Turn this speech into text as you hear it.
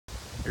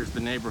Here's the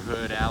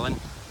neighborhood, Allen.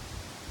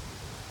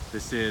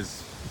 This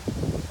is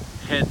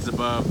heads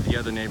above the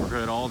other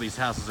neighborhood. All these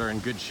houses are in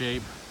good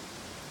shape.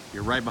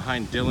 You're right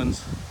behind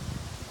Dylan's.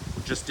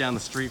 We're just down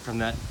the street from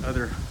that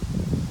other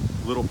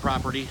little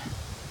property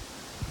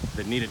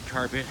that needed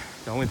carpet.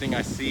 The only thing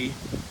I see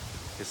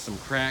is some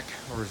crack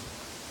or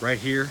right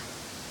here.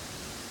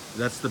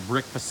 That's the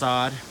brick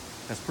facade.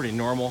 That's pretty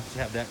normal to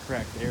have that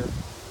crack there.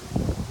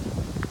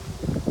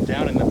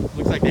 Down in the,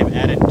 looks like they've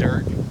added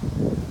dirt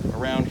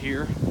around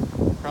here.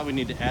 Probably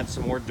need to add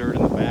some more dirt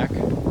in the back.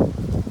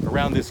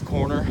 Around this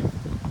corner,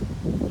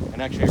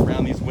 and actually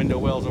around these window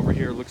wells over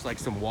here, looks like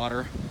some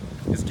water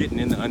is getting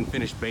in the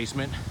unfinished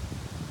basement.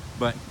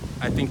 But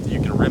I think that you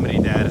can remedy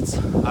that. It's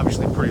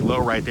obviously pretty low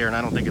right there, and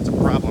I don't think it's a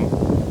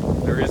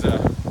problem. There is a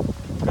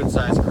good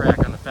sized crack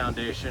on the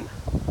foundation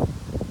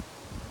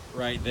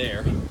right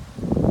there.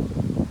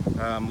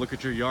 Look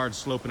at your yard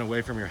sloping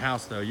away from your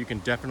house though. You can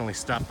definitely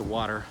stop the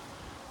water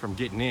from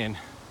getting in.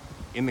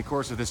 In the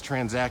course of this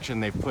transaction,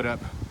 they've put up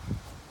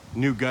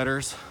new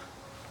gutters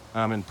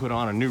and put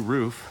on a new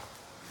roof.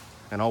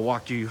 And I'll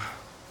walk you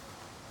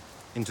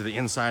into the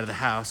inside of the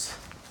house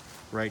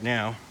right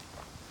now.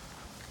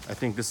 I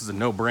think this is a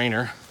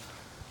no-brainer.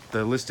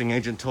 The listing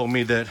agent told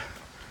me that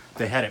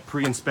they had it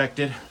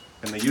pre-inspected,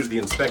 and they used the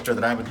inspector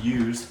that I would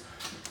use,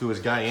 who is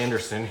Guy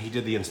Anderson. He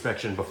did the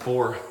inspection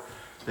before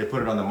they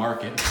put it on the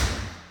market.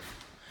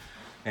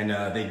 And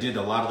they did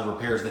a lot of the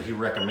repairs that he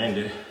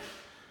recommended.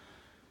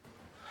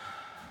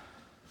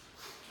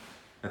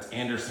 That's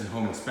Anderson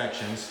Home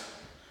Inspections.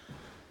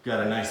 Got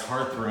a nice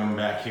hearth room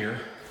back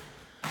here.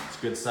 It's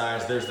good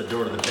size. There's the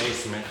door to the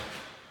basement.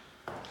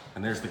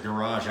 And there's the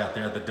garage out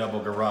there, the double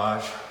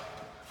garage.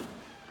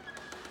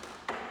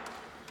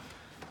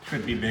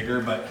 Could be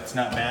bigger, but it's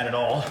not bad at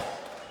all.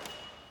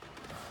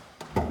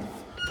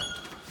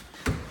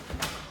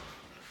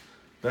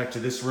 Back to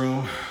this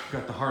room.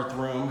 Got the hearth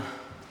room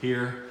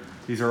here.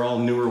 These are all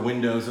newer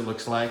windows, it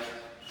looks like.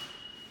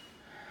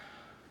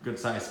 Good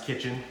sized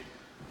kitchen.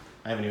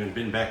 I haven't even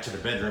been back to the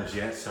bedrooms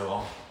yet, so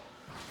I'll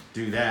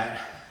do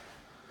that.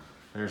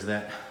 There's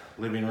that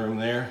living room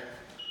there.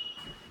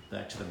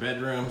 Back to the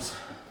bedrooms.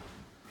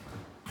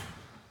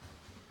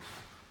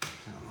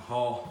 Down the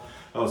hall.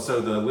 Oh, so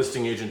the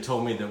listing agent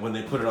told me that when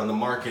they put it on the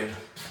market,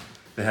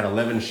 they had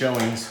 11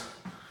 showings.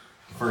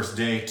 First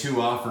day, 2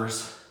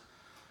 offers.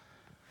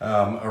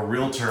 A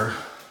realtor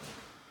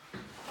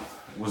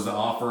was the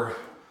offer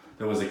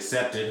that was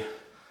accepted,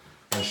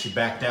 and she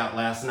backed out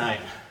last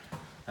night.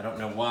 I don't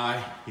know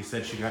why. He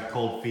said she got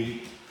cold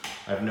feet.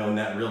 I've known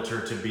that realtor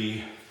to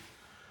be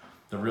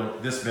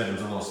this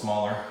bedroom's a little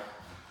smaller,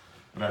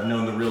 but I've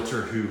known the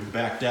realtor who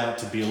backed out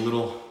to be a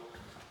little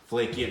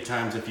flaky at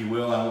times, if you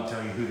will. I won't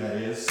tell you who that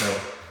is, so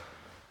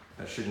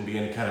that shouldn't be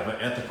any kind of an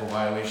ethical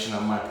violation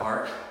on my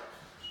part.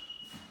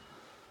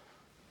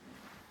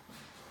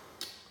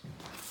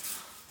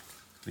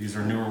 These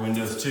are newer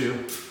windows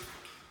too.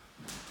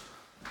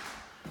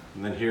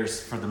 And then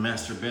here's for the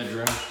master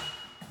bedroom.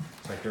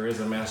 Looks like there is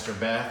a master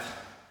bath.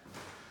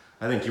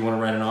 I think you want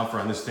to write an offer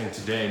on this thing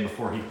today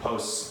before he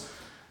posts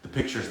the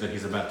pictures that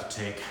he's about to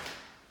take.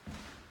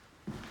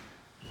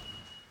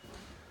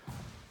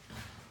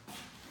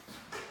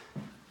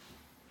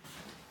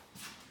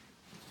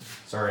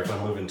 Sorry if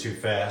I'm moving too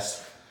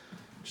fast.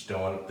 Just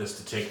don't want this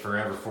to take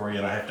forever for you,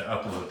 and I have to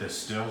upload this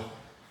still.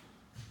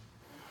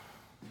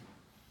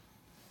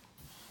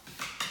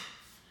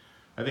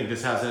 I think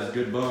this house has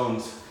good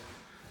bones.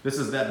 This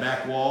is that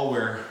back wall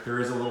where there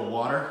is a little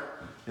water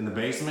in the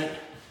basement,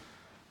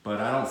 but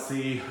I don't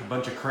see a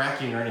bunch of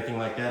cracking or anything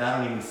like that. I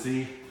don't even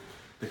see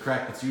the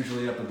crack that's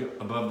usually up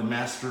above the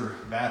master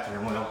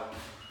bathroom. Well,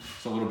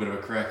 it's a little bit of a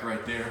crack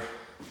right there.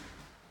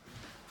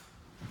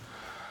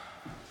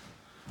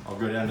 I'll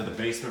go down to the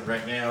basement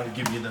right now and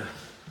give you the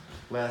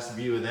last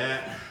view of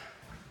that.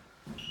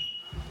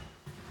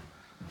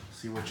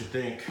 See what you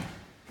think.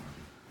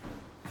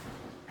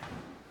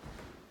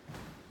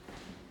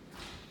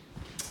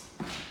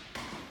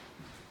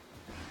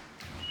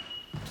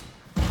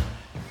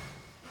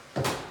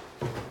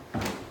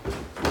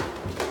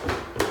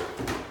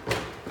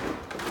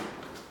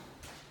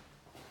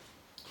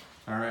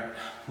 All right,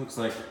 looks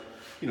like,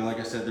 like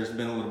I said, there's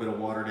been a little bit of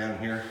water down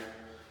here,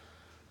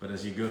 but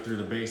as you go through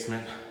the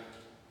basement,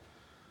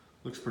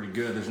 looks pretty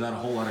good. There's not a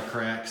whole lot of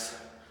cracks.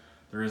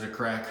 There is a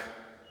crack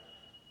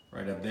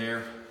right up there,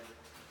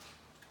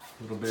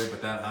 a little bit,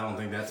 but I don't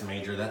think that's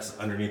major. That's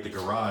underneath the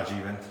garage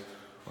even,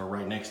 or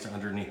right next to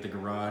underneath the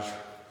garage.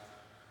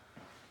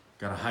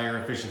 Got a higher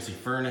efficiency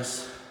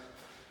furnace.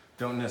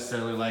 Don't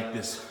necessarily like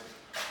this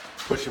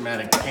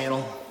Push-O-Matic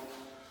panel,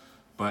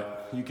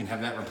 but you can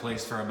have that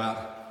replaced for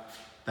about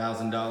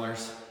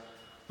 $1,000.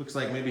 Looks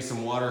like maybe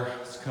some water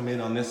has come in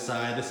on this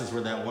side. This is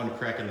where that one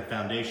crack in the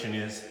foundation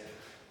is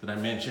that I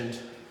mentioned.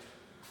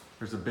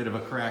 There's a bit of a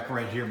crack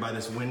right here by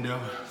this window.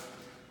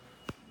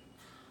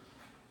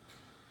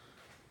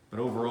 But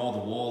overall, the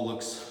wall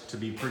looks to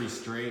be pretty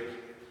straight.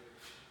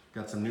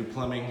 Got some new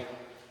plumbing.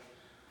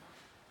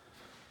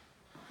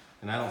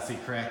 And I don't see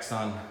cracks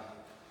on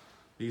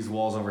these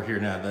walls over here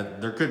now.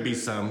 There could be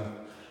some,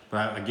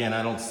 But again,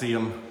 I don't see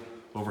them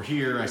over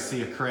here. I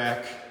see a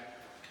crack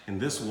in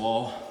this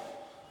wall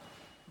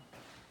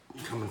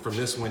coming from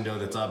this window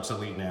that's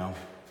obsolete now.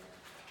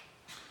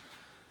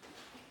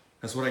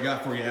 That's what I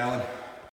got for you, Alan.